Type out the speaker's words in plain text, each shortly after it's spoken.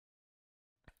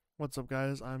What's up,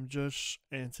 guys? I'm Josh,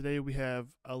 and today we have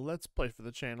a Let's Play for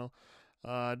the channel.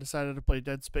 I decided to play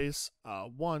Dead Space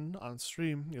 1 on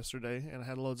stream yesterday, and I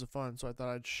had loads of fun, so I thought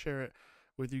I'd share it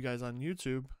with you guys on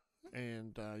YouTube,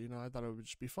 and, I thought it would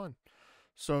just be fun.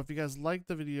 So if you guys like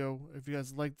the video, if you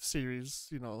guys like the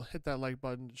series, hit that like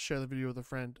button, share the video with a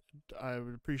friend. I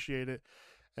would appreciate it,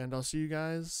 and I'll see you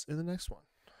guys in the next one.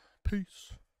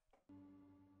 Peace.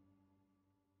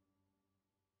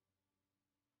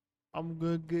 I'm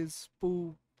gonna get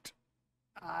spooked.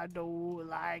 I don't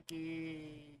like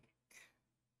it.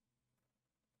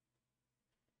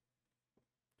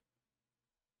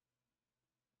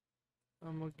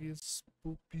 I'm gonna get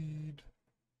spooked.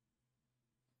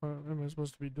 Am I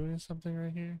supposed to be doing something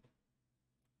right here?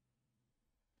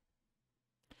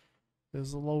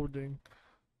 There's loading.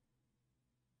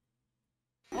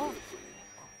 Oh.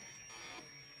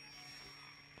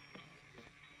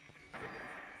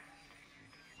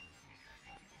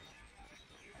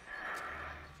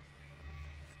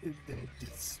 Dead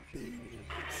Space.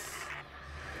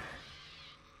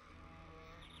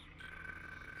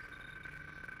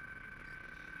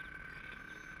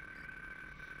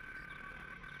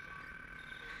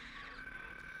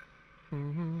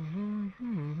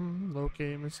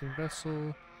 Locate missing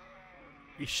vessel.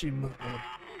 Ishimura.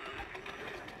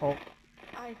 Oh.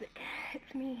 Isaac,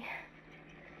 it's me.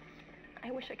 I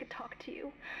wish I could talk to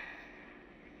you.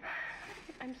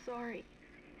 I'm sorry.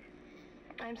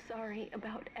 I'm sorry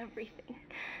about everything.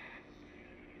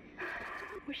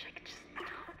 I wish I could just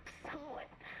talk to someone.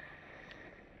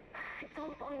 It's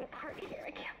all falling apart here. I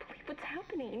can't believe what's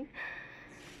happening.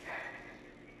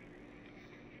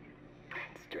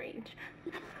 It's strange.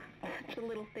 Such a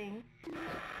little thing.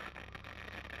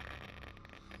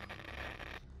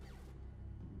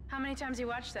 How many times you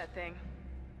watched that thing?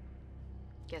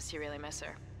 Guess you really miss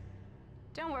her.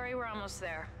 Don't worry, we're almost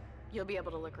there. You'll be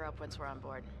able to look her up once we're on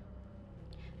board.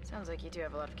 Sounds like you do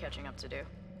have a lot of catching up to do.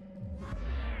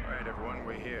 All right, everyone,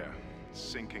 we're here.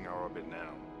 Sinking our orbit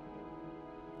now.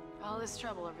 All this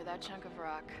trouble over that chunk of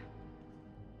rock.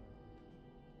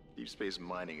 Deep space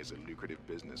mining is a lucrative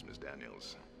business, Ms.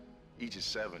 Daniels. Aegis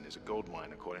 7 is a gold mine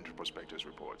according to prospectors'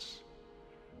 reports.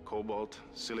 Cobalt,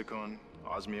 silicon,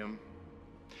 osmium.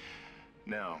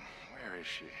 Now, where is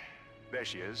she? There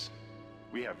she is.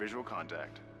 We have visual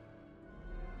contact.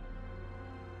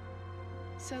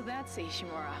 So that's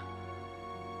Ishimura.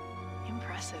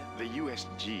 Impressive. The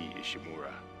USG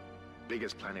Ishimura.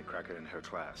 Biggest planet cracker in her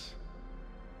class.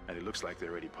 And it looks like they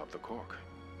already popped the cork.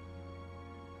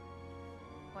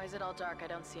 Why is it all dark? I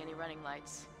don't see any running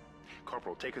lights.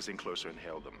 Corporal, take us in closer and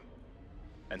hail them.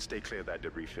 And stay clear of that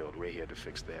debris field. We're here to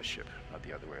fix their ship, not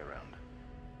the other way around.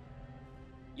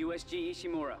 USG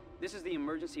Ishimura, this is the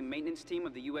emergency maintenance team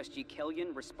of the USG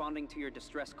Kellion responding to your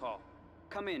distress call.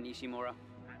 Come in, Ishimura.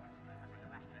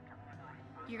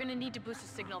 You're gonna need to boost the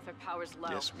signal if it power's low.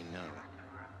 Yes, we know.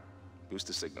 Boost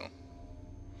the signal.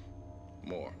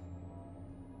 More.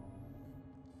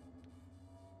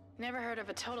 Never heard of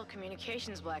a total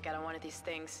communications blackout on one of these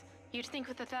things. You'd think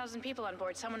with 1,000 people on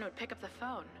board, someone would pick up the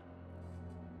phone.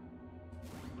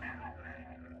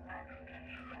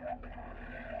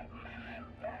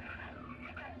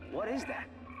 What is that?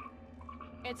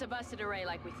 It's a busted array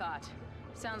like we thought.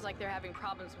 Sounds like they're having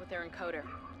problems with their encoder.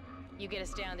 You get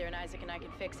us down there and Isaac and I can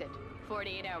fix it.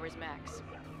 48 hours max.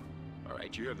 All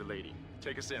right, you heard the lady.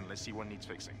 Take us in. Let's see what needs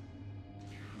fixing.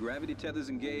 Gravity tethers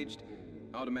engaged.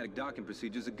 Automatic docking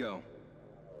procedures a go.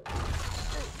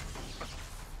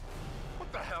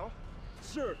 What the hell?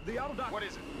 Sir, the auto dock... What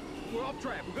is it? We're off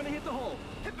track. We're gonna hit the hull.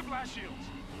 Hit the blast shields!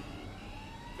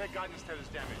 Their guidance tether's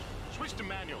damaged. Switch to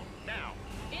manual, now!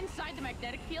 Inside the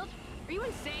magnetic field? Are you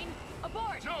insane?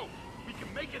 Abort! No! We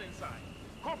can make it inside!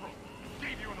 Corporal,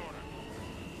 gave you an order.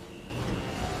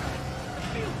 The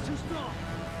field's too strong.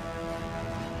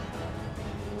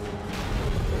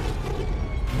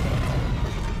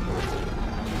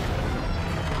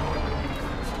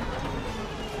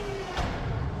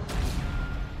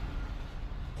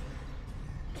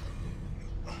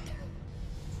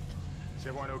 Is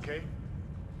everyone okay?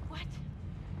 What?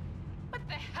 What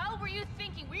the hell were you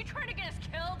thinking? Were you trying to get us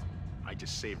killed? I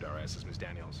just saved our asses, Miss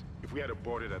Daniels. If we had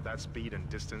aborted at that speed and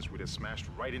distance, we'd have smashed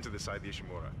right into the side of the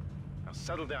Ishimura. Now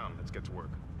settle down, let's get to work.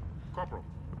 Corporal,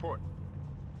 report.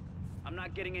 I'm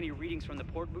not getting any readings from the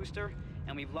port booster,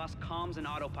 and we've lost comms and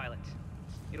autopilot.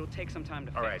 It'll take some time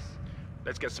to fix. All right,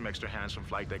 let's get some extra hands from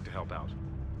flight deck to help out.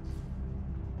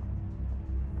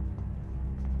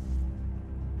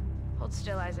 Hold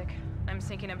still, Isaac. I'm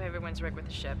syncing up everyone's rig with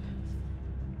the ship.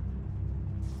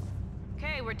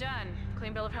 Okay, we're done.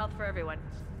 Clean bill of health for everyone.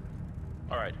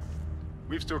 All right,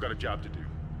 we've still got a job to do.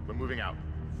 We're moving out.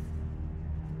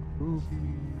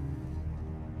 Spooky.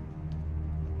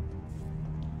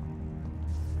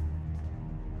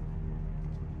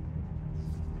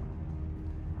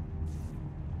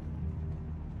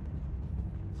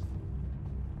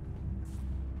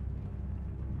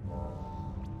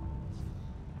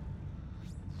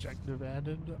 Objective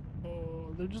added.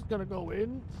 Oh, they're just gonna go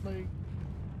in? Like.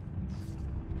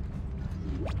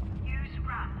 Use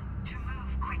run to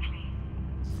move quickly.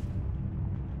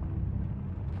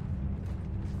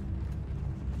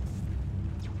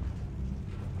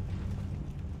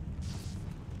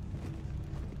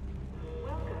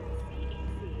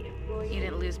 You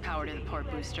didn't lose power to the port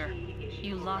booster.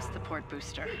 You lost the port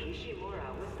booster.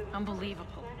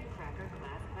 Unbelievable.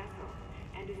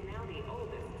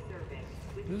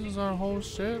 This is our whole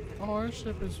ship? Oh, our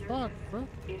ship is fucked, bro.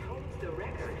 It holds the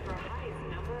record for highest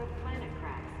number of planet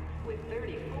cracks, with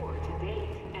 34 to date,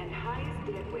 and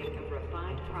highest dead weight of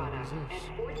refined product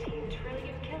at 14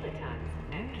 trillion kilotons,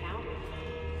 and counting.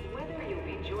 Whether you'll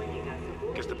be joining us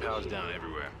aboard Guess the power's down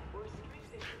everywhere. or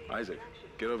strengthening Isaac,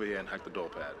 get over here and hack the door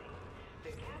pad. the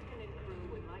captain and crew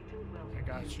would like to welcome I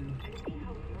got you. and we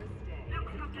hope your stay Look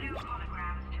for blue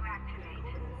holograms to activate.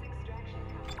 extraction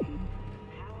company,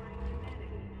 powering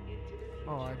humanity into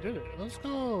the Oh, I did it. Let's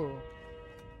go.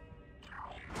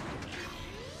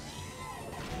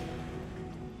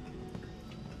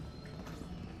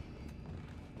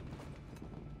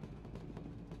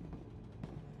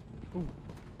 Ooh.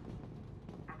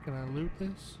 Can I loot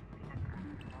this?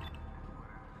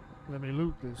 Let me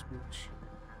loot this bitch.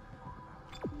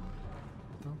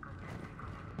 No?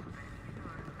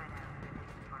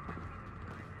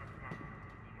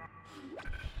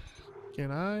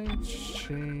 Can I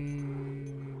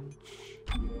change?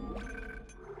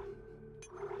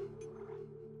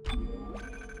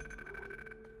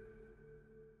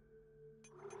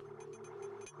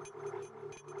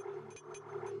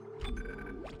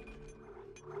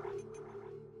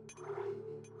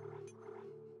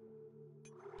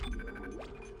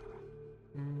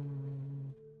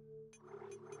 Mm.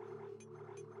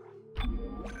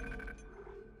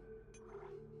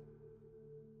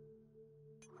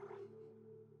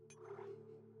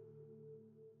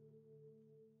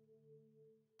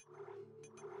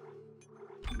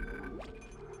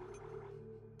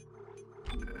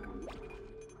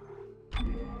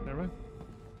 Never mind.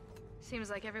 Seems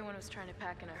like everyone was trying to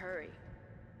pack in a hurry.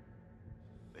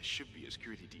 There should be a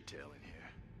security detail in here.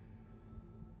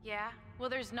 Yeah? Well,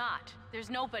 there's not. There's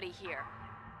nobody here.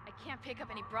 I can't pick up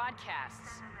any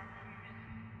broadcasts.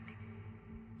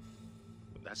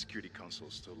 But that security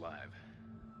console's still live.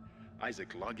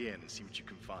 Isaac, log in and see what you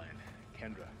can find.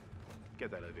 Kendra, get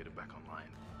that elevator back online.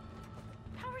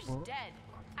 Power's What? dead.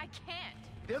 I can't.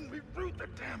 Then reroute the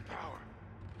damn power.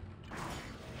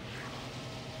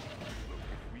 Look,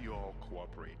 if we all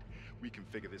cooperate, we can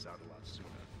figure this out a lot sooner.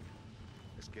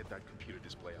 Let's get that computer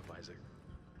display up, Isaac.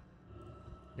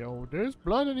 Yo, there's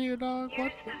blood in here, dog. What?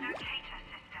 Use the locator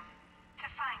system to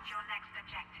find your next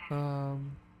objective.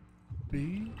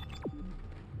 B.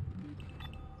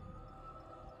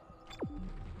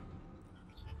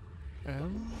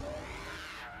 M.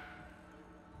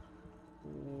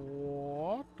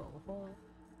 What the fuck?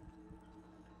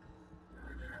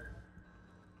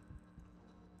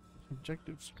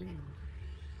 Objective screen.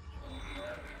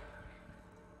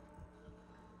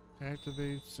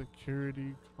 Activate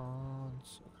security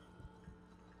console.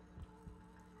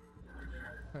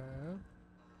 Tab.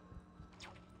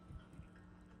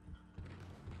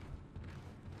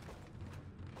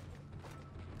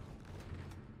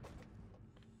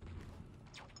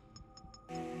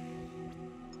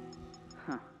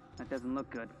 Huh. That doesn't look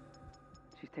good.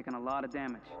 She's taken a lot of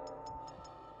damage.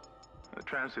 The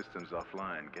tram system's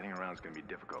offline. Getting around's gonna be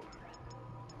difficult.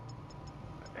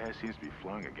 Air seems to be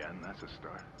flowing again. That's a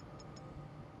start.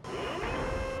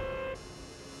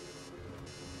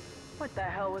 What the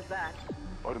hell was that?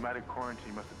 Automatic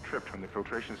quarantine must have tripped when the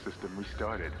filtration system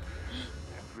restarted.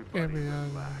 Everybody Everyone.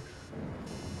 relax.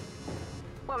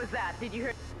 What was that? Did you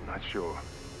hear? Not sure.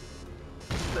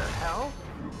 The hell?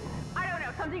 I don't know.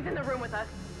 Something's in the room with us.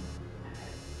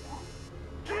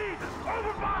 Jesus!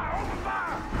 Open fire! Open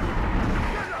fire!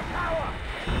 Get the power!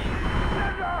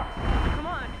 Come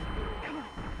on. Come on.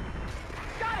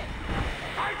 Got it.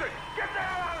 Isaac! Get the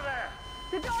hell out of there!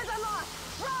 The door's unlocked.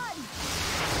 Run!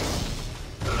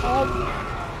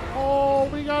 Oh,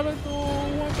 we gotta go.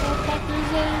 What the fuck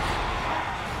is this?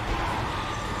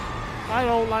 I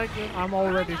don't like it. I'm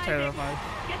already terrified.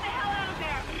 Get the hell out of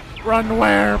there! Run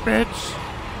where, bitch?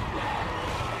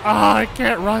 Ah, I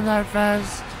can't run that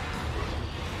fast.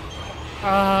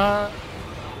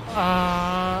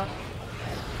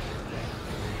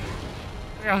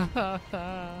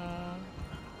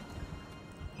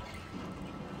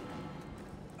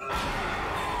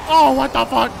 Oh, what the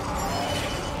fuck?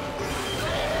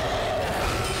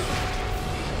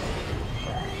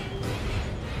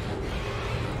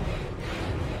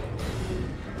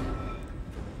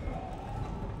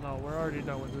 No, we're already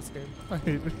done with this game. I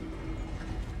hate it.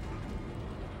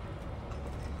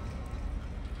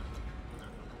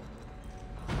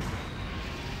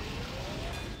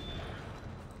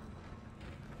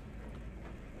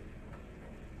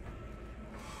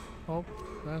 Oh,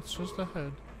 that's just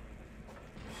ahead.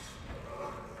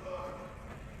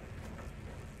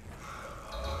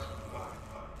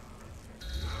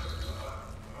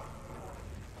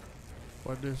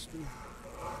 What this do?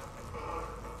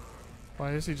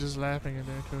 Why is he just laughing in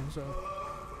there to himself?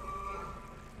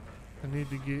 I need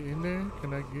to get in there?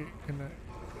 Can I?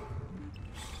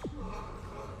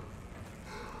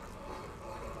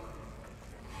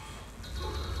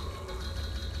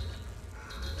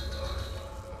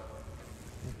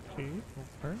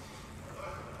 Okay.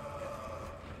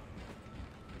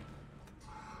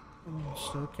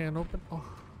 Still can't open. Oh.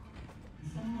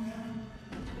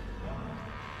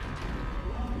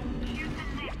 Shoot the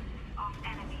limbs off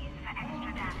enemies for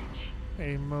extra damage.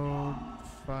 Aim mode,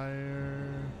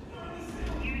 fire.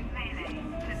 Use melee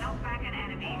to knock back an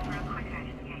enemy for a quicker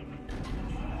escape.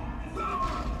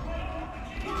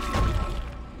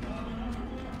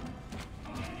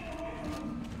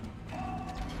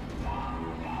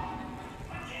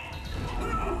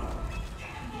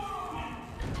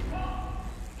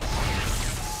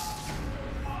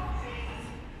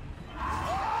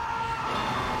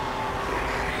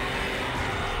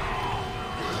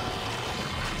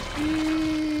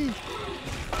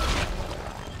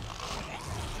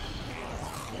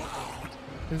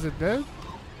 Is it dead?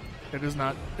 It is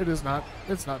not. It is not.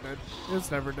 It's not dead. It's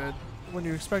never dead. When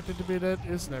you expect it to be dead,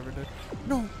 it's never dead.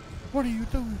 No! What are you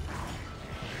doing?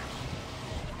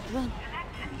 Run!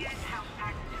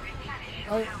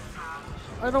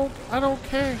 I don't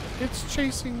care. It's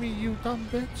chasing me, you dumb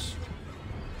bitch.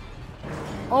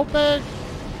 Open!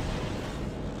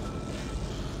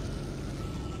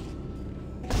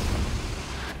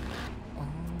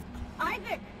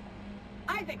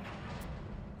 Isaac!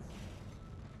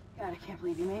 God, I can't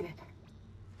believe you made it.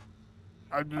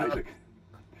 Isaac,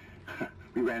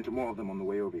 we ran into more of them on the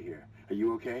way over here. Are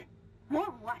you okay? More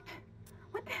what?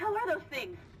 What the hell are those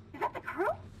things? Is that the crew?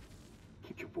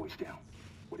 Keep your voice down.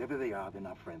 Whatever they are, they're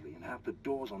not friendly, and half the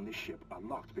doors on this ship are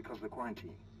locked because of the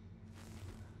quarantine.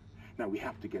 Now, we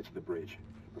have to get to the bridge,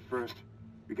 but first,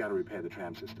 we gotta repair the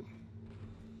tram system.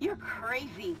 You're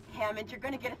crazy, Hammond. You're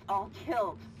gonna get us all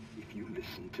killed. If you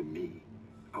listen to me,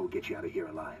 I will get you out of here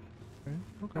alive.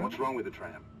 Okay. Now, what's wrong with the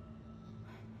tram?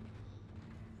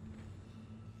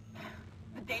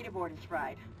 The data board is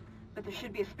fried, but there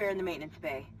should be a spare in the maintenance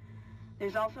bay.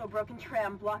 There's also a broken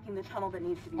tram blocking the tunnel that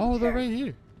needs to be repaired. Oh, they're right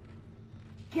here.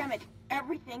 Damn it,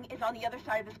 everything is on the other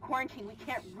side of this quarantine. We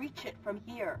can't reach it from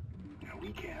here. No,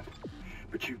 we can't.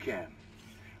 But you can.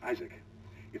 Isaac,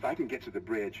 if I can get to the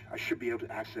bridge, I should be able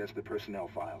to access the personnel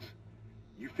files.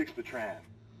 You fix the tram,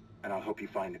 and I'll help you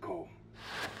find Nicole.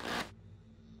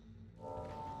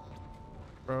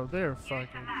 Bro, they're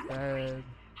fucking bad. To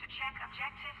check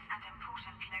objectives and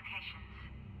important locations.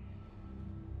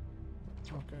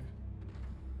 Okay.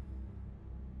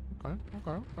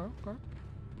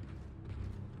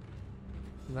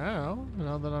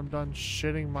 Now that I'm done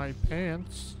shitting my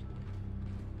pants.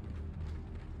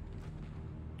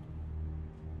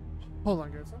 Hold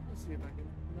on, guys. I'm gonna see if I can.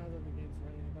 Now that the game's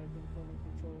running, if I can pull the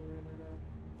controller in or not.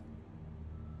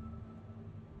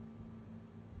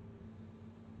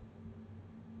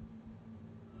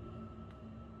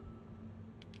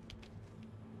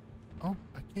 Oh,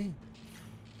 I can't.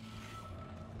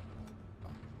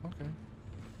 Oh, okay.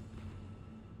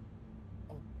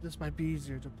 Oh, this might be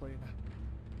easier to play now.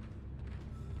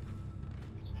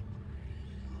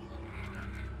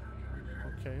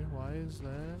 Okay, why is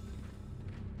that?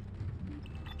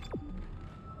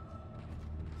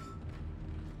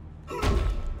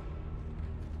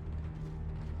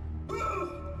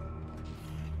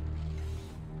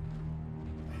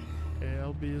 Okay,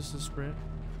 LB is the sprint.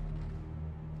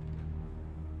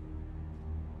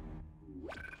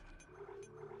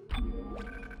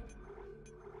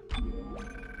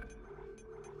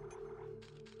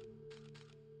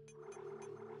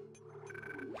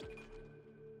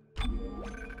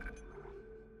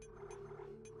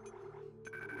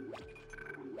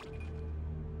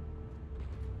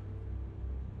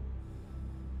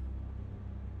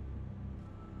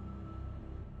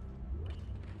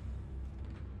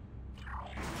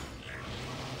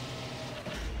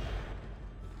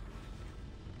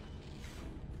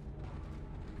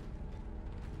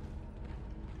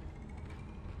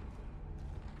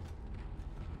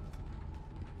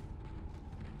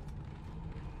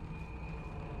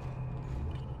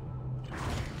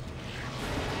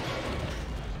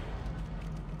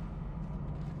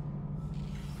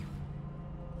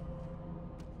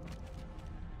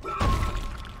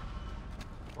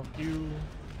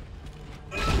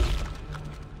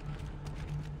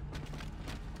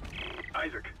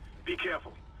 Isaac, be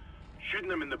careful. Shooting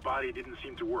them in the body didn't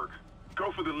seem to work.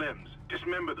 Go for the limbs.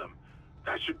 Dismember them.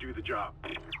 That should do the job.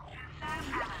 Conserve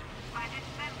Alan by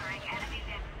dismembering enemy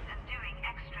limbs and doing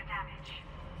extra damage.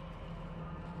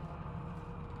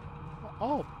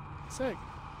 Oh, sick.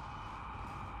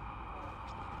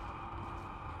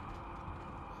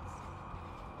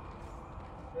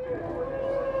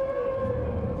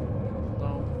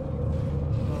 No.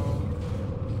 No.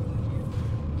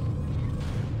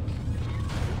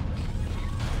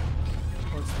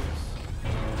 What's this?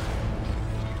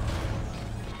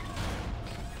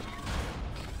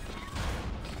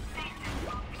 Stasis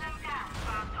will slow down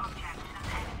fast objects and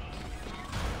enemies.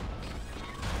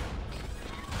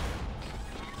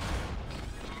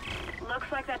 Looks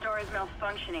like that door is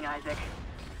malfunctioning, Isaac.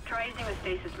 Try using the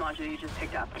stasis module you just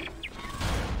picked up.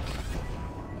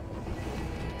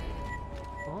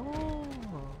 Oh.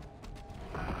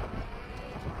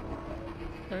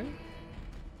 Okay.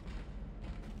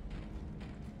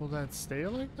 Will that stay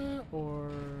like that,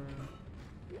 or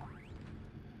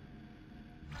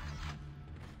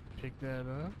pick that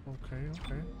up? Okay,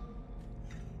 okay.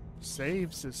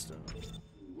 Save system.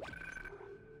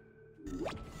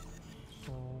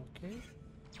 Okay.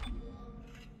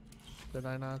 Did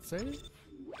I not save?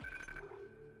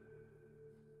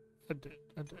 I did.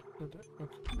 Okay,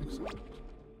 excellent.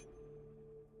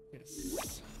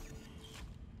 Yes.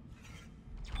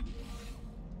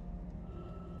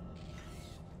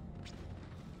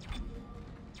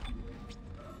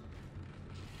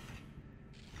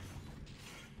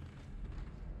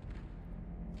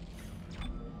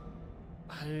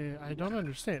 I don't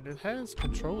understand. It has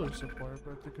controller support,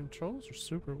 but the controls are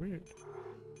super weird.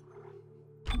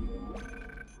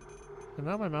 And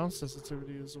now my mouse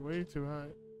sensitivity is way too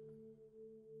high.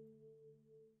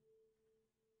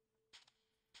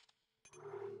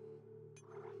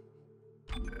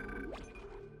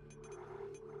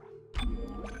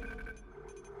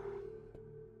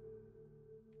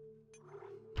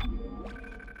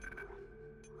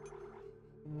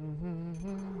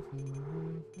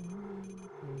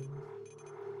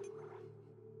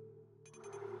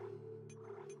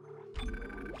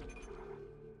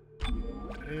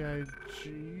 AIG.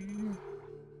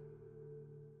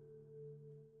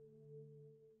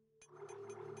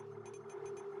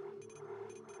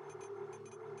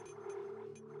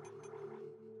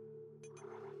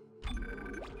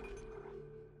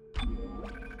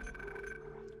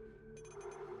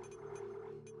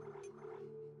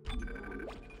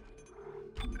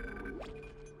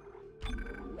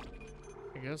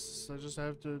 I guess I just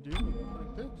have to do it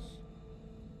like this.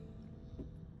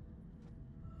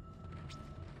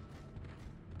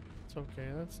 It's okay,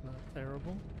 that's not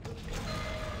terrible.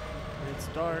 It's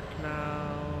dark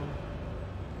now.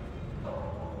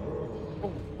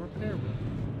 Oh, repair room.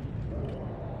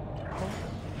 Oh.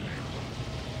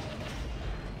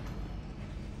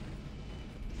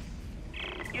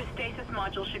 Your stasis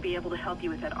module should be able to help you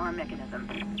with that arm mechanism.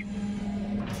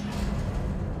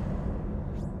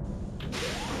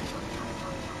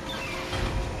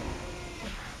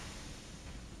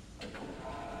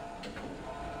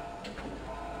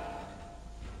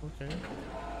 Okay.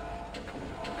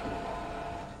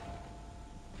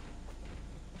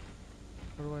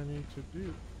 What do I need to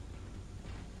do?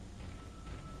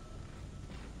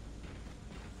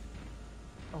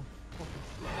 Oh, okay.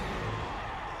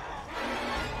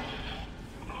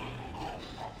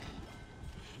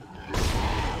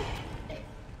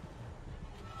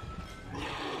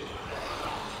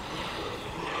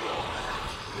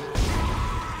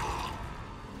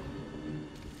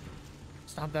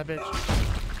 Stop that bitch.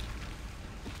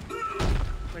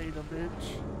 Wait a bitch.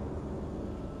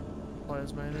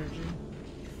 Plasma energy.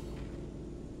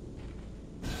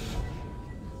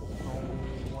 Oh,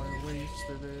 I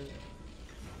wasted it.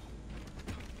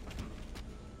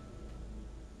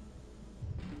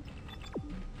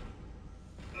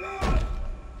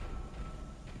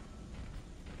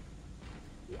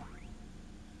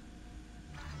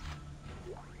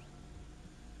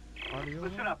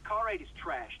 Listen up, car 8 is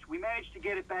trashed. We managed to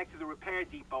get it back to the repair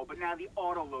depot, but now the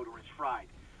autoloader is fried.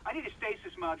 I need a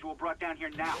stasis module brought down here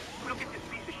now. If we don't get this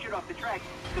piece of shit off the track,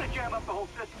 it's gonna jam up the whole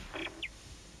system.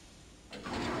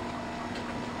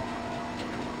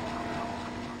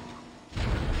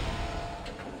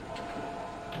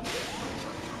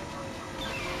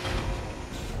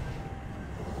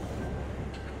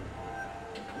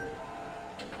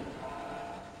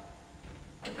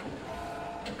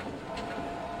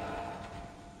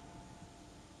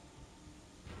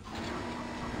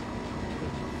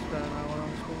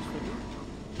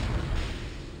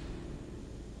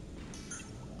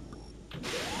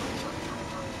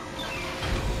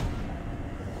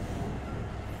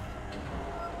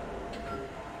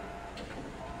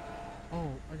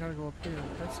 gotta go up here.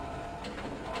 That's it.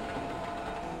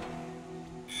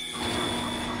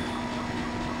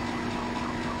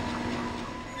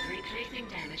 Replacing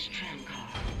damaged tram car.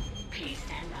 Please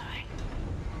stand by.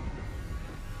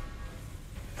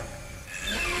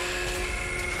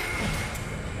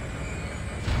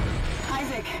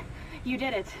 Isaac, you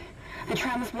did it. The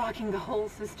tram is blocking the whole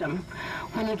system.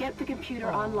 When you get the computer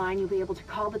online, you'll be able to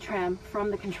call the tram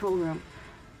from the control room.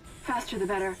 Faster the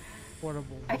better.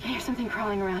 Portable. I can hear something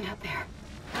crawling around out there.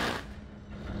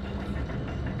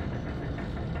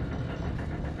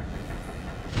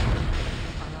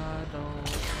 I don't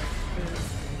like this.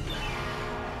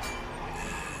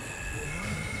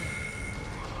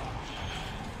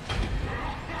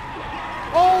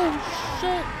 Oh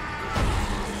shit!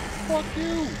 Fuck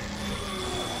you!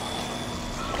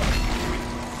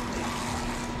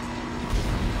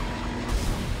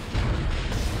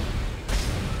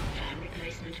 Tram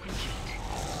replacement complete.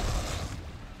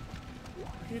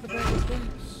 Need a bag of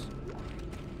things.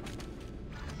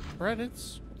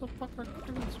 Credits? What the fuck are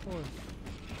credits for?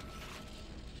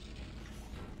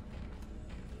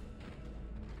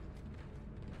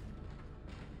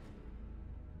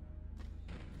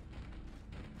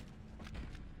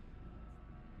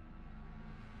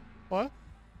 What?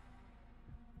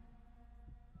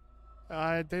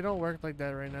 They don't work like that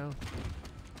right now.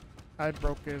 I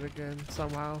broke it again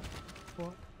somehow.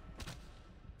 What?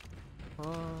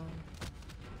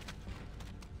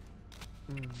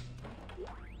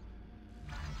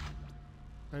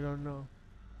 I don't know.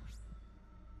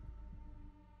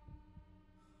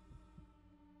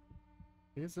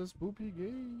 It's a spoopy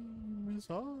game. It's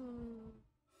hard.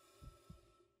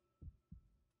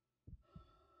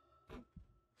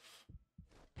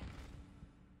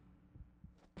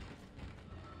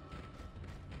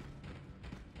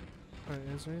 Alright,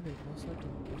 is there anything else I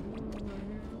can do right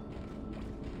here?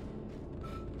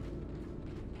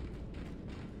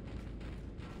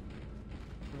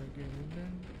 Do I get in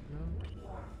there? No?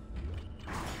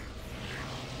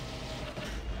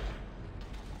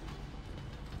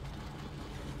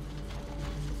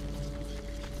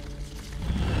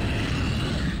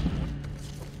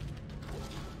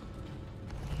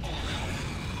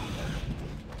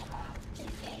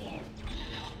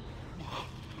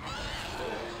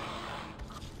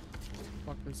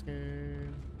 Fuck this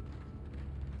game.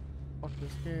 Fuck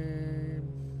this game.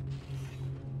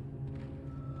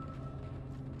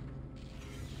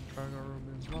 Cargo room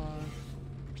is locked.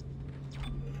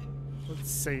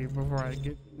 Let's save before I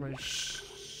get my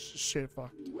shit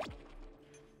fucked.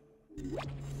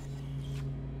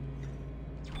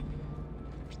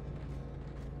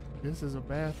 This is a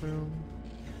bathroom.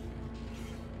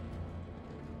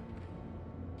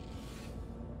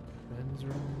 Men's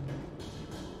room.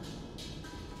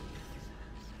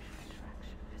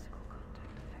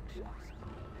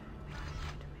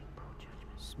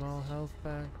 Small health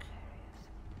pack.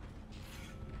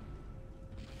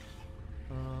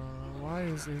 Why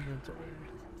is inventory?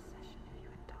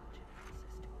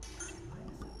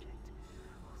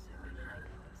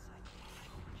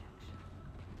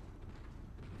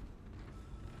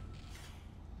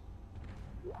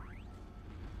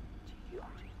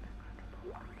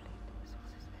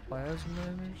 Plasma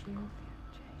energy?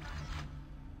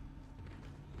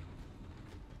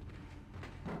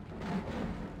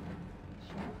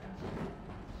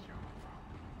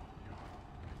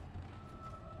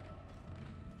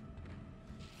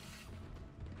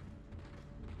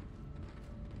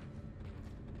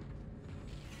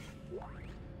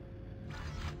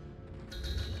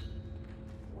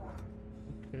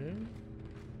 Okay.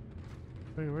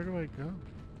 Wait, where do I go?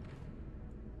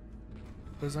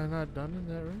 Was I not done in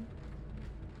that room?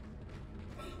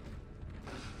 I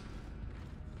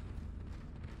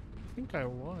think I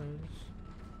was.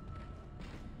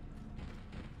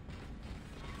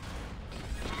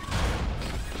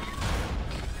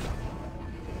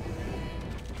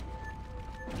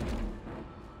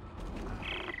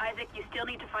 Isaac, you still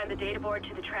need to find the data board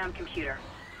to the tram computer.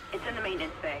 It's in the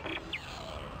maintenance bay.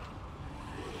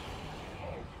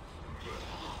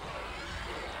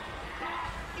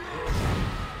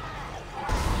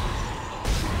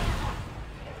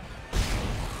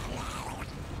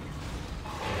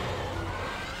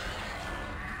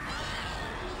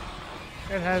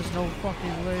 It has no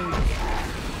fucking legs.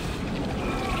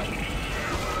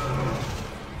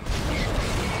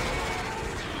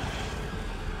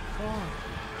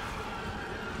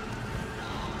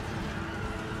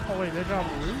 Oh wait, they dropped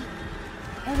Blue?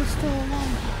 Oh, it's still alive.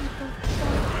 What the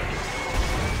fuck?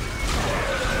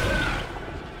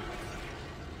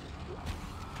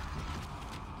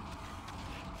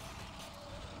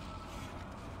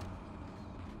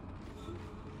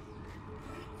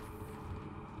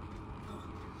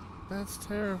 That's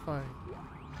terrifying.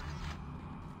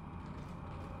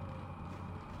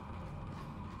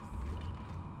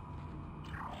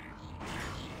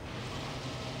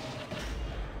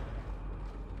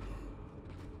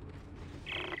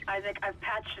 Isaac, I've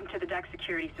patched into the deck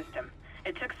security system.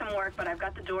 It took some work, but I've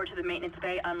got the door to the maintenance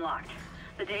bay unlocked.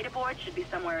 The data board should be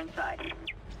somewhere inside.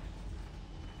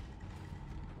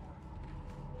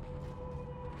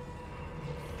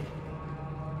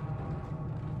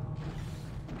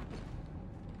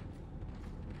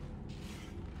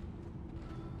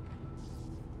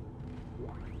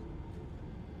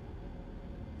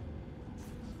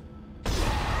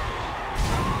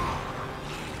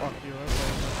 Fuck you,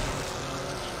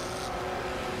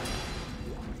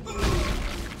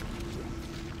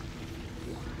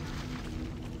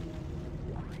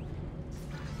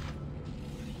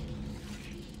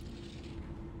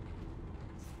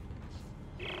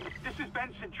 This is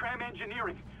Benson, Tram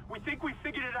Engineering. We think we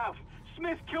figured it out.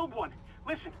 Smith killed one.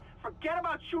 Listen, forget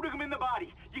about shooting him in the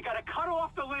body. You gotta cut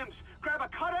off the limbs. Grab a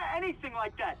cutter, anything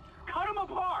like that. Cut him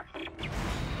apart!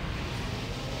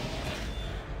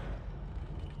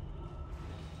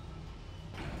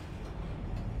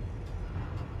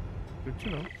 Good to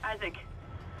know. Isaac,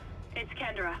 it's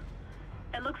Kendra.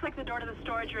 It looks like the door to the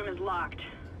storage room is locked.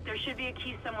 There should be a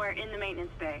key somewhere in the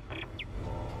maintenance bay.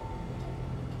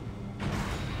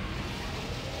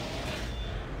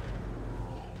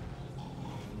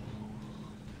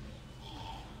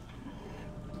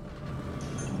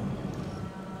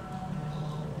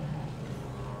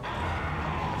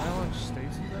 How much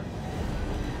Stacy then?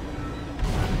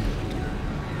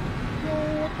 Yo,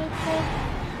 what the fuck?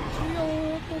 Yo,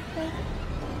 what the fuck?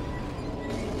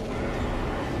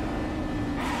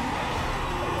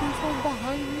 There's one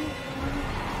behind me? Why the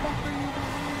fuck are you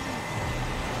behind me?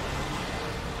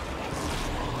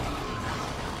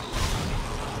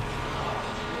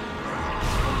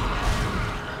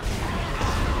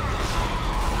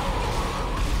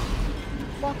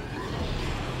 Fuck.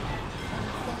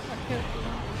 I can't.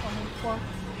 Fuck.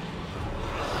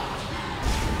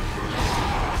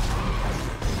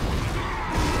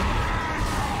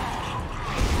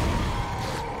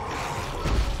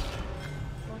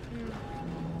 Fuck you.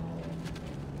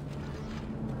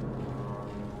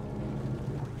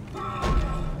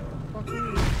 Fuck you.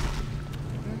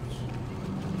 Bitch.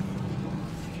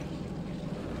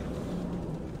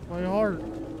 My heart.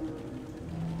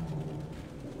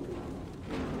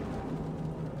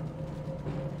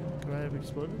 Could I have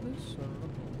exploded this? I don't know.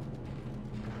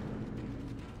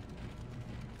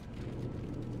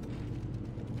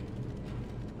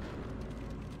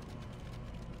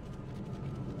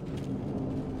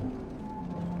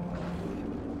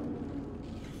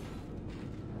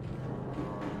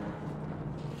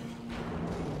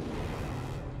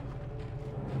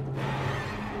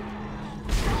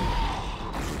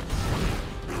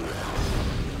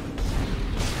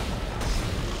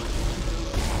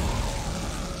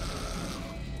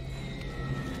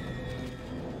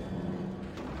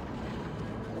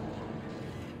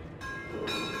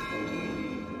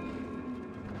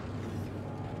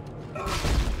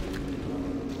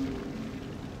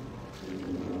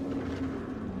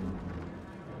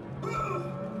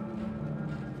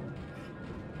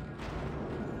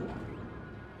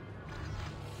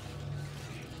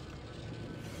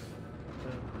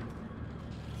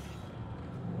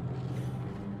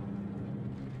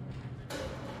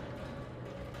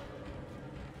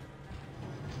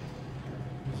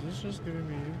 Is this just giving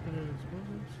me infinite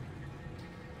explosions?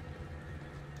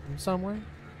 From somewhere?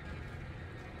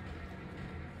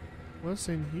 What's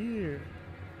in here?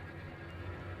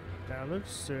 That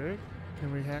looks sick.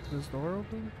 Can we hack this door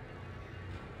open?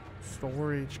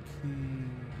 Storage key.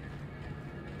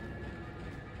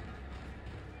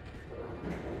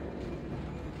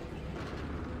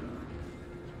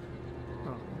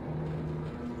 Oh.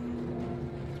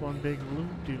 It's one big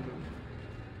loop-de-loop.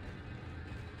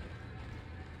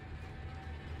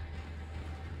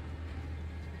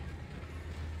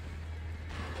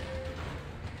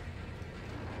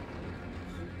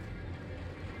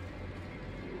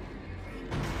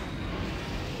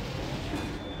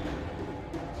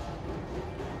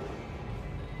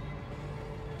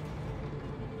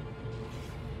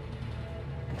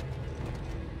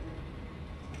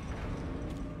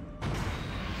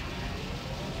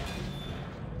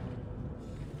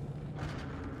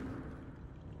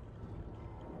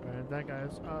 That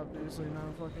guy's obviously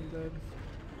not fucking dead.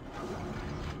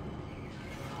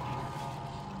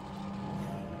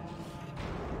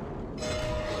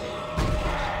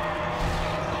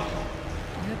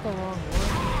 I hit the wrong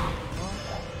one.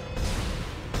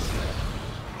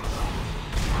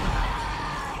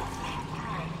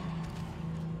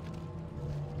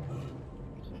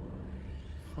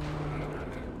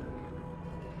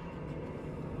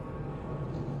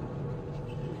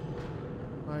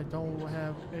 I don't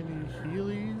have any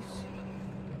Heelys.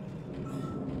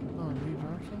 Oh, did he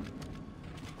drop some?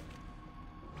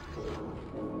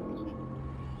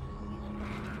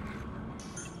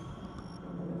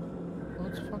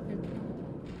 Let's fucking...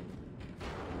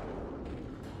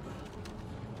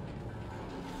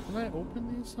 Can I open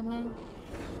these somehow?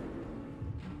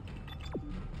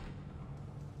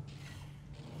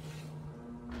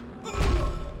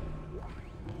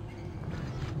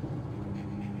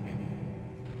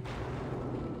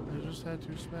 Had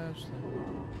to smash them.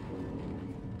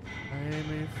 I am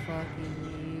a fucking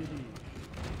idiot.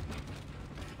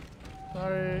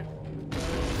 Sorry.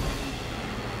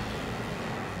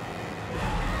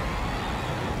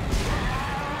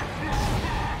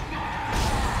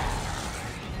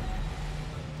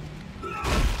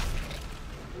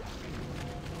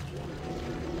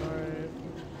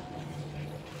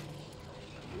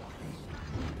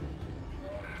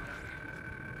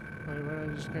 Wait,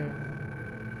 I just can't.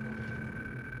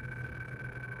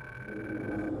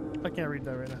 I can't read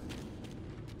that right now.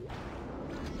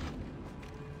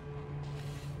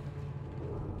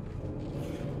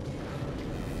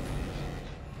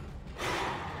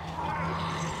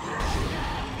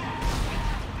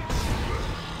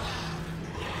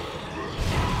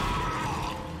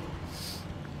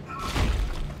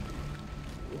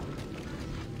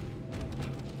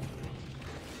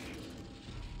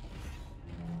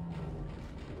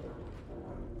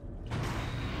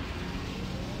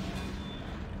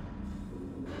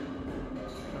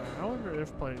 I wonder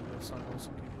if playing this on this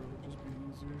keyboard would just be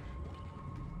easier.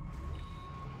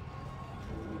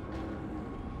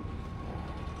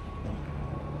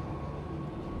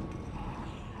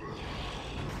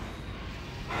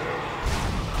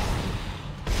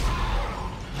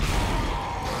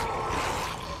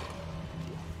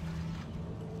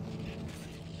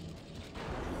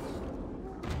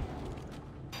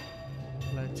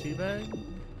 Can I teabag?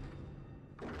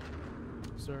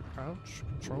 Is there a crouch?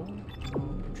 Control? No,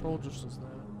 control just does that.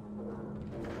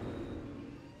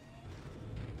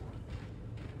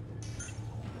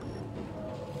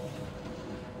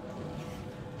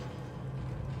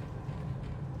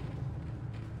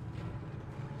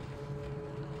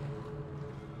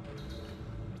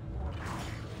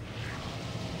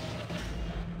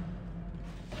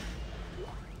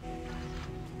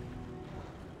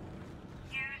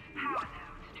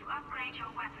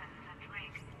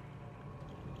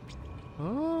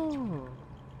 Oh.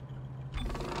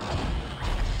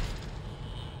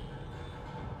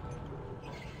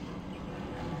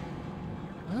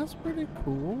 That's pretty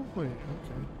cool. Wait,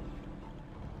 okay.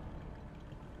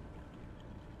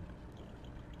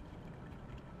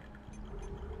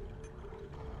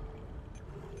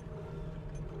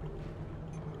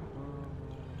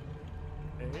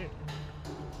 Hey.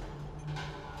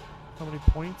 How many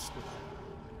points do I?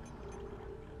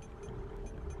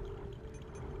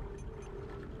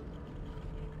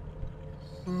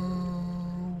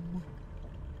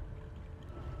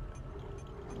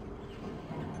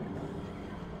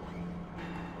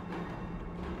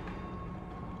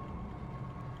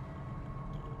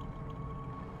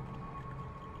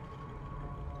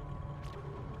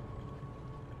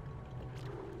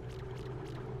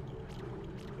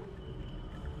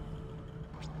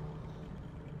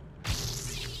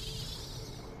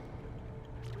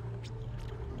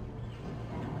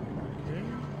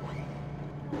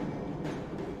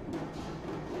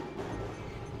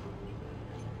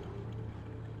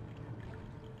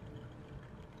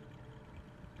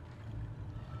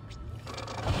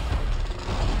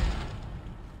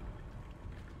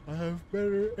 I have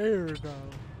better air now.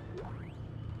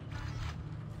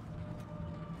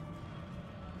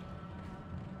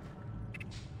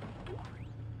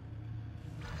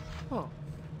 Oh.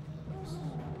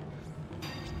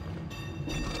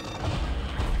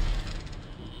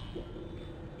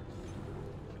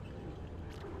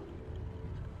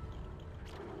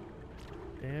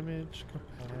 Damage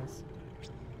capacity.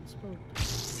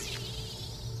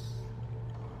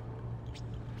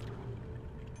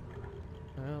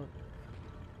 Well,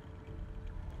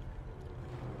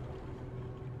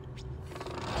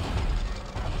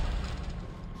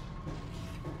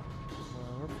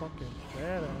 we're fucking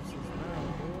badasses now,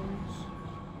 boys.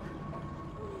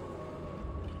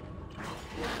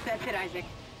 That's it, Isaac.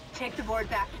 Take the board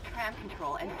back to tram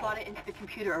control and slot it into the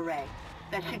computer array.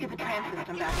 That should get the tram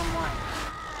system back online.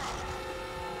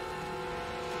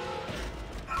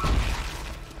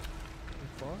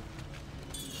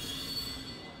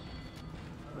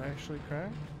 Actually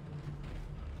cracked?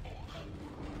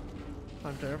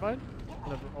 I'm terrified?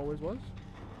 Never always was.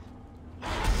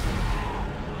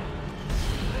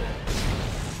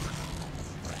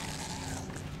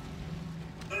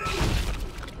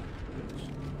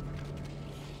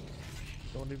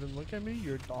 Don't even look at me.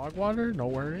 You're dog water. No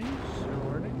warnings. No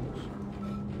warnings.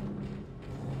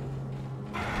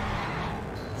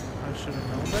 I should have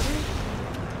known better.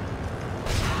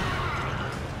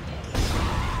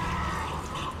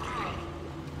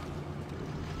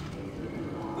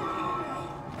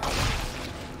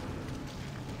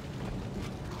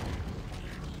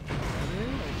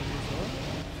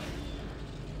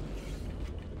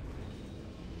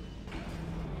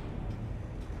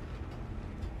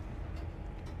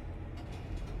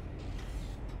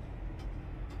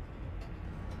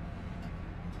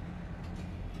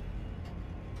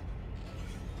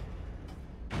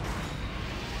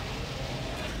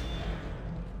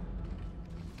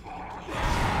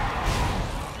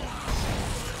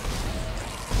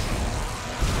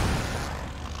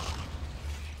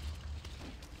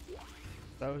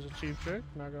 That was a cheap trick,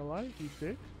 not gonna lie, you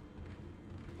dick.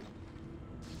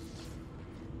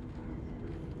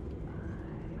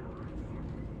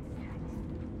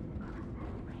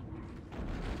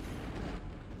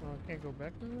 Oh, I can't go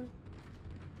back to that?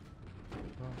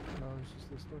 Oh, no, it's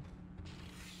just this one.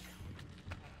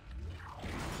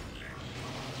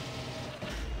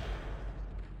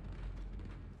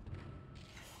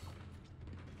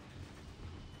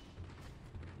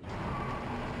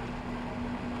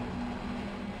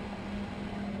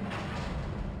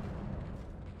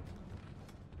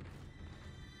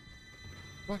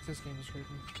 Fuck, this game is creepy.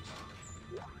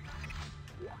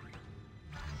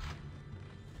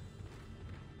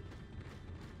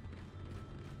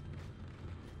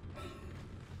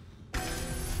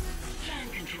 Tram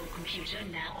control computer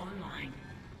now online.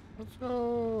 Let's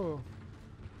go.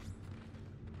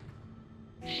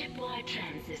 Shipwide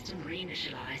tram system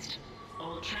reinitialized.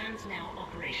 All trams now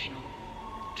operational.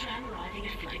 Tram arriving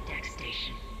at flight deck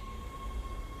station.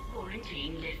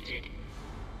 Quarantine lifted.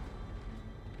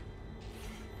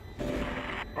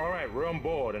 All right, we're on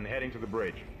board and heading to the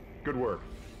bridge. Good work.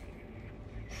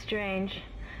 Strange.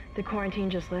 The quarantine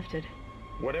just lifted.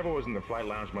 Whatever was in the flight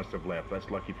lounge must have left.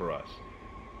 That's lucky for us.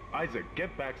 Isaac,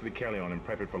 get back to the Kellion and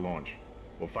prep it for launch.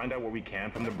 We'll find out what we can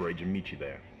from the bridge and meet you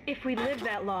there. If we live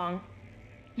that long,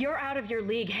 you're out of your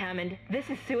league, Hammond. This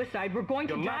is suicide. We're going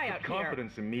to die out here. Your lack of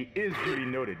confidence in me is duly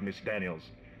noted, Miss Daniels.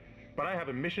 But I have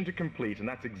a mission to complete, and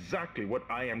that's exactly what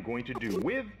I am going to do,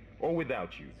 with or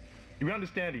without you. Do we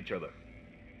understand each other?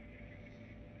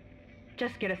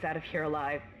 Just get us out of here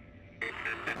alive.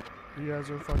 You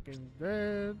guys are fucking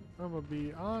dead. I'm gonna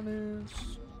be honest.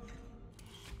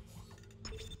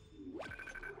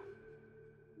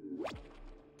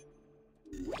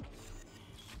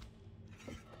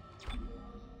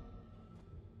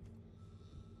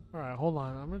 Alright, hold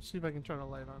on. I'm gonna see if I can turn the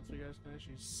light on so you guys can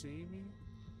actually see me.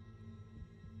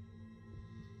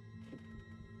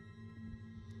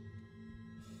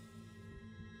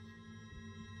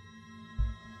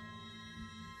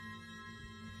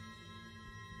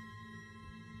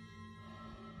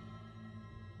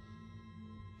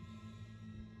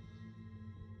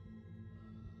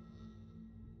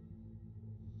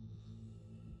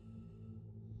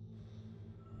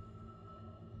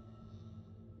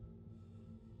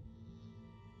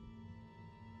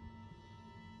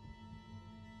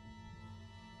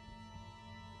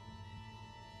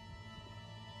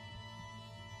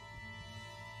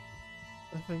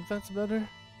 I think that's better.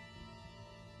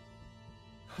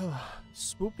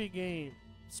 Spooky game.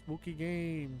 Spooky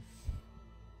game.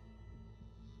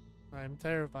 I'm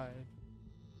terrified.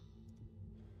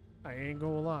 I ain't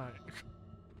gonna lie.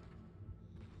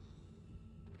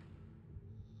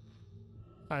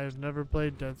 I've never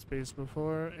played Dead Space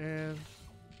before, and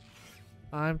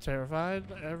I'm terrified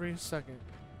every second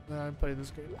that I play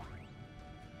this game.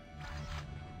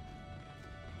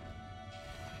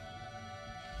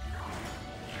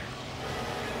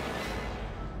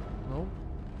 No.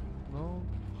 No.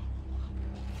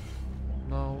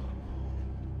 No.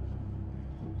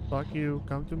 Fuck you.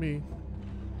 Come to me.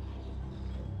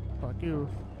 Fuck you.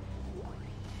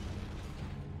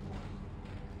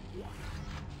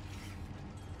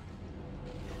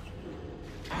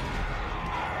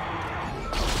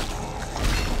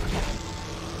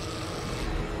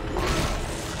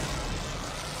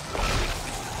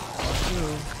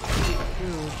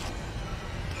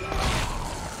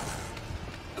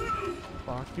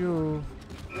 Fuck you.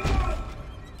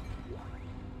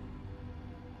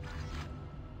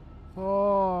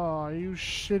 Oh, are you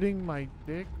shitting my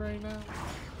dick right now?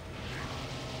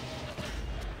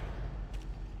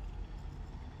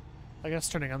 I guess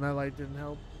turning on that light didn't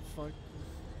help. fuck.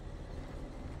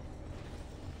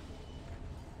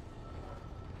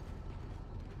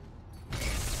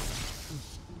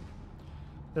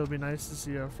 It'll be nice to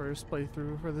see our first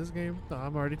playthrough for this game. No,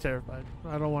 I'm already terrified.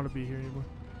 I don't want to be here anymore.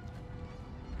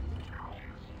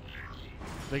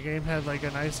 The game had like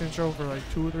a nice intro for like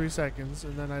 2 or 3 seconds,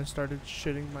 and then I started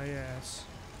shitting my ass.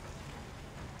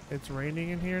 It's raining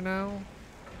in here now.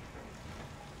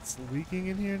 It's leaking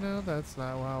in here now. That's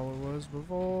not how it was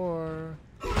before.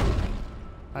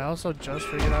 I also just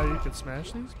figured out you could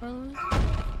smash these, by the way.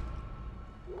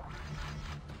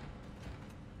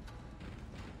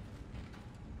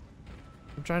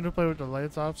 I'm trying to play with the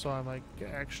lights off, so I'm like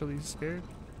actually scared.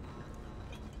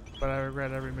 But I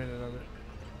regret every minute of it.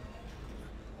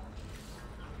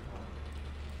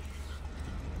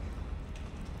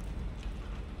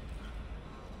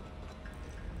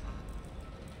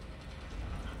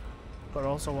 But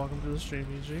also, welcome to the stream,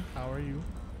 EG. How are you?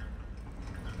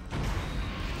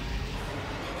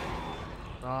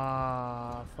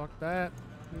 Ah, fuck that.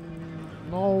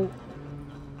 No.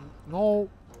 No.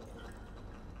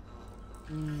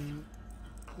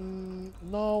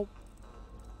 No.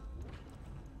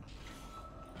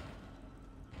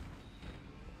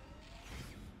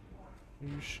 Are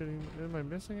you shitting? Am I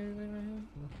missing anything right here?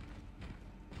 No.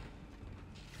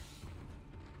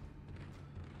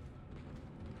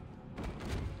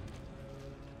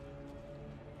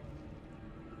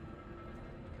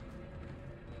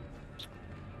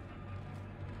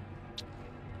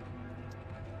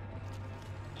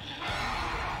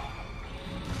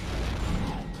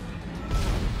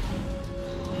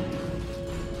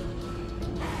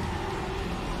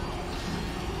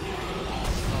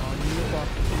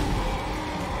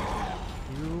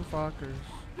 Fuckers.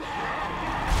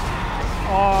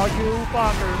 Oh, you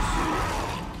fuckers.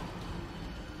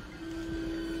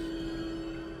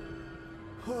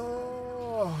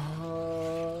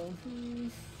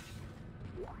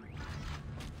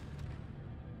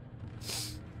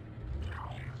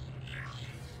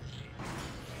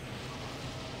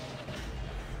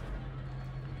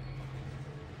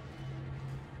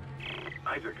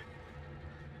 Isaac,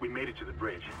 we made it to the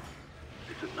bridge.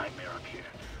 It's a nightmare up here.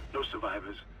 No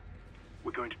survivors.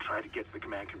 We're going to try to get to the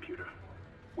command computer.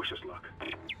 Wish us luck.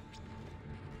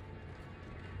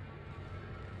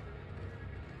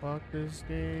 Fuck this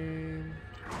game.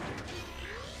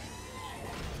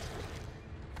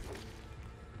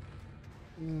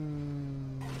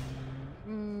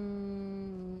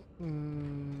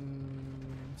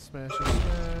 Smash and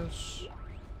smash.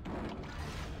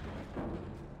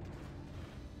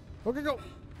 Okay, go.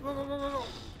 Go, go, go, go, go.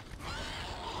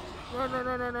 Run, run,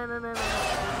 run, run, run, run, run, run.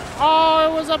 Oh,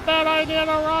 it was a bad idea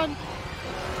to run.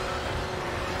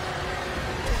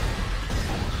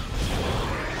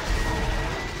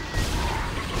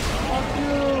 Fuck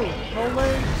you. No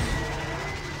legs.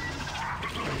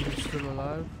 Are you still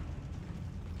alive?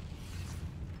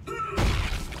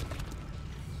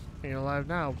 Ain't alive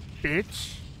now,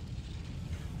 bitch.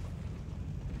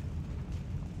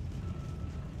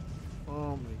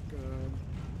 Oh my god.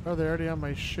 Oh, they're already on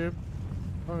my ship?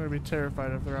 I'm gonna be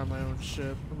terrified if they're on my own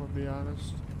ship, I'm gonna be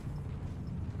honest.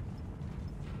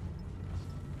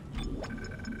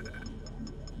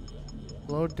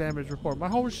 Low damage report. My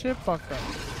whole ship fucked up.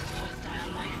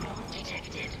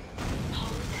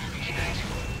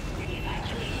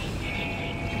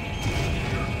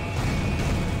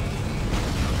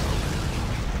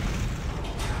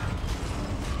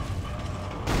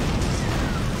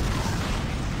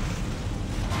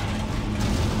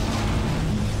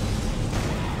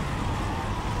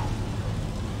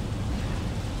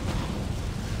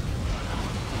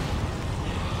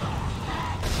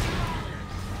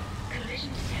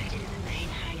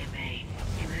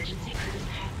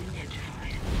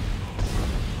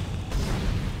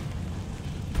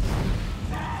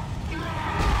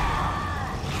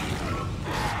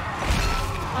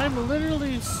 I'm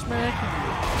literally smacking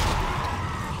you.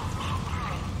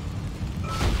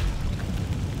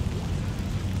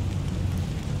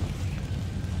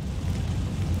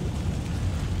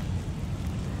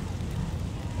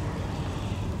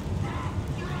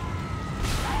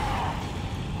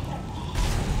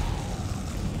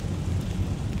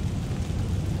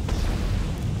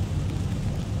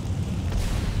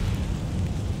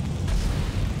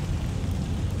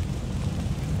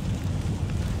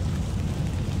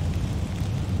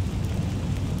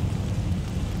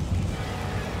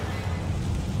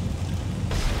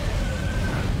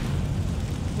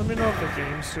 Let me know if the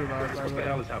game's too loud. What the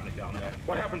hell is happening down there?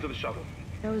 What happened to the shuttle?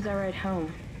 That was our ride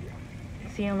home.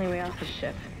 It's the only way off the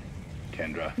ship.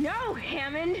 Kendra. No,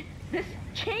 Hammond! This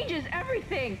changes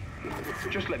everything!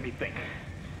 Just let me think.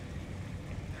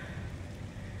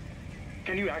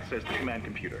 Can you access the command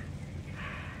computer?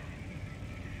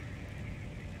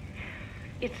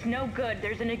 It's no good.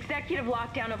 There's an executive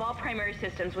lockdown of all primary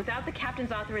systems. Without the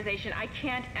captain's authorization, I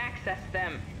can't access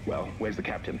them. Well, where's the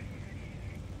captain?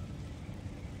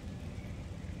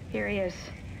 Here he is.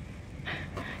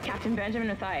 Captain Benjamin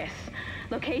Mathias.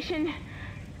 Location,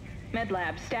 med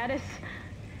lab. Status,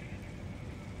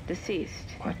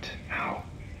 deceased. What? How?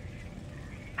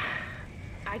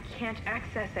 I can't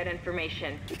access that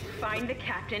information. Find the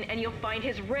captain and you'll find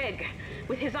his rig.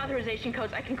 With his authorization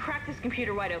codes, I can crack this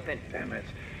computer wide open. Damn it.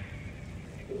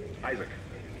 Isaac,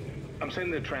 I'm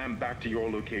sending the tram back to your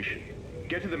location.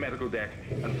 Get to the medical deck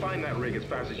and find that rig as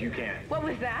fast as you can. What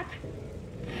was that?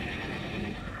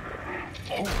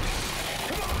 Oh.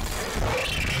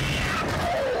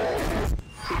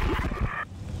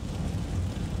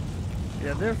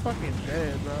 Yeah, they're fucking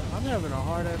dead, bro. I'm having a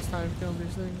hard-ass time killing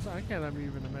these things. I can't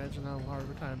even imagine how hard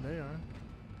of a time they are.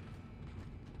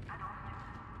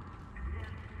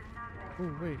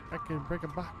 Oh, wait. I can break a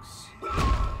box.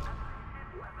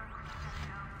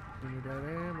 Give me that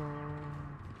ammo.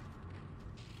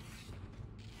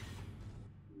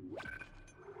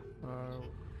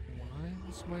 Why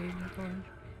is my inventory?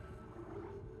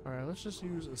 Alright, let's just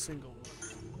use a single one.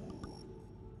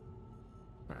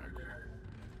 Alright, cool.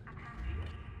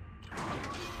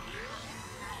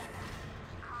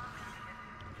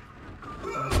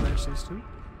 Let's smash these two.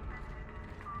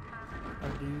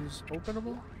 Are these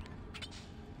openable?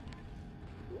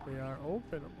 They are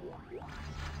openable.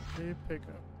 They pick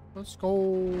up. Let's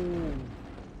go.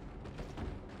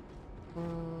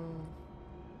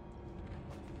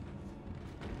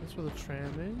 That's where the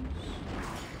tram is.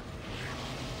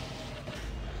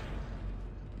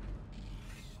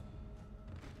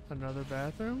 Another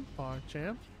bathroom. Pog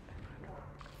champ.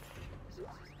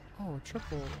 Oh,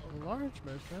 triple large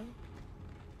medpack.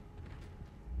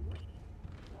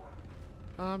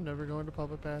 I'm never going to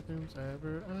public bathrooms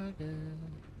ever again.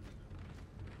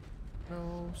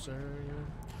 No, sir.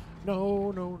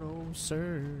 No, no, no,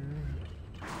 sir.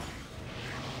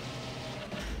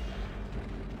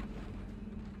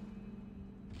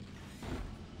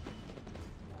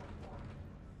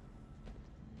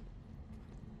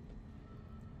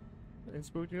 It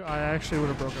spooked you? I actually would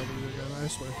have broke up with you again, I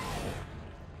swear.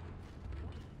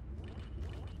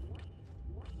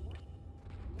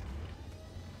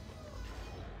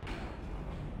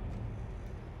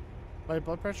 My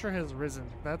blood pressure has risen.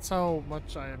 That's how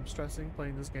much I am stressing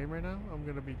playing this game right now. I'm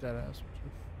gonna be dead ass.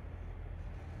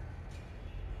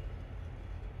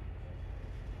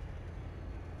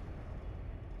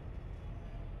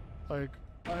 Like,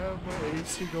 I have my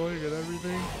AC going and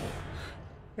everything,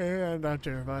 and I'm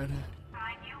terrified.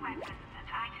 Buy new weapons and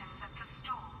items at the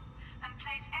store, and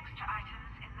place extra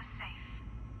items in the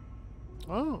safe.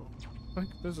 Oh, like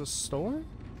there's a store?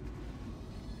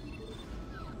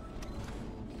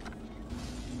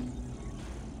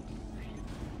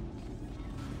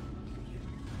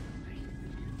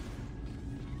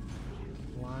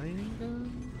 Line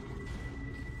gun?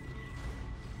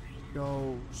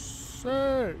 Yo,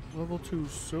 sick! Level 2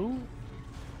 suit?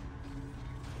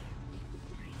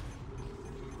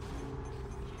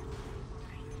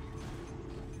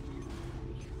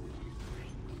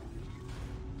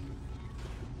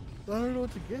 I don't know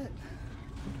what to get.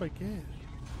 What do I get?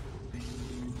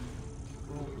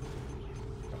 Oh, God.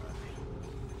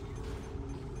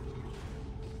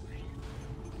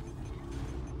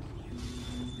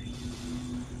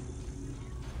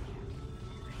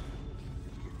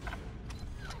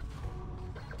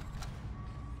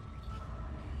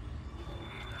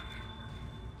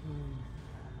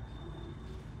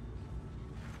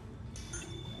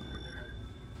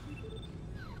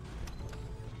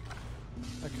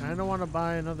 I kind of want to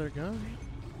buy another gun.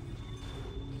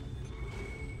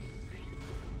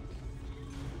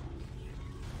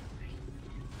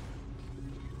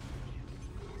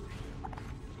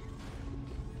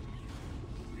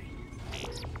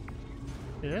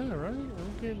 Yeah, right?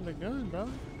 I'm getting the gun, dog.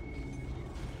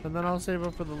 And then I'll save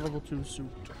up for the level 2 suit.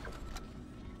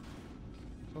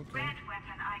 Okay. Red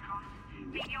weapon icon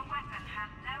mean your weapon has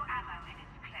no ammo in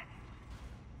its clip.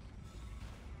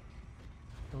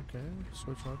 Okay,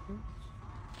 switch weapons.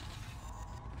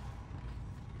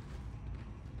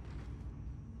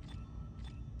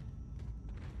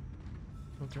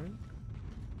 Okay.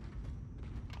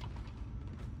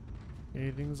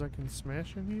 Any things I can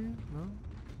smash in here? No?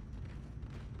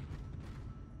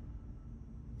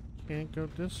 Can't go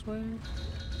this way?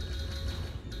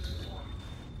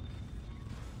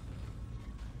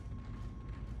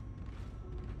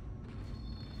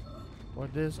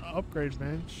 What is upgrade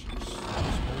bench?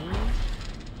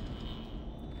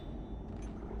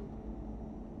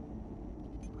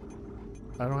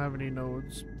 I don't have any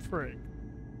nodes. Frig.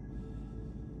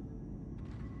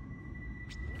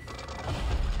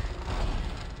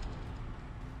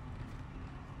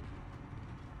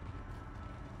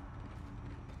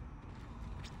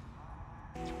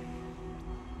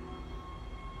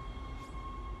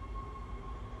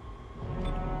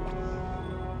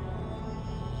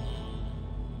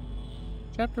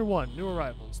 Chapter 1, New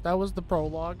Arrivals. That was the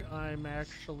prologue. I'm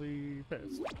actually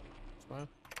pissed. It's fine.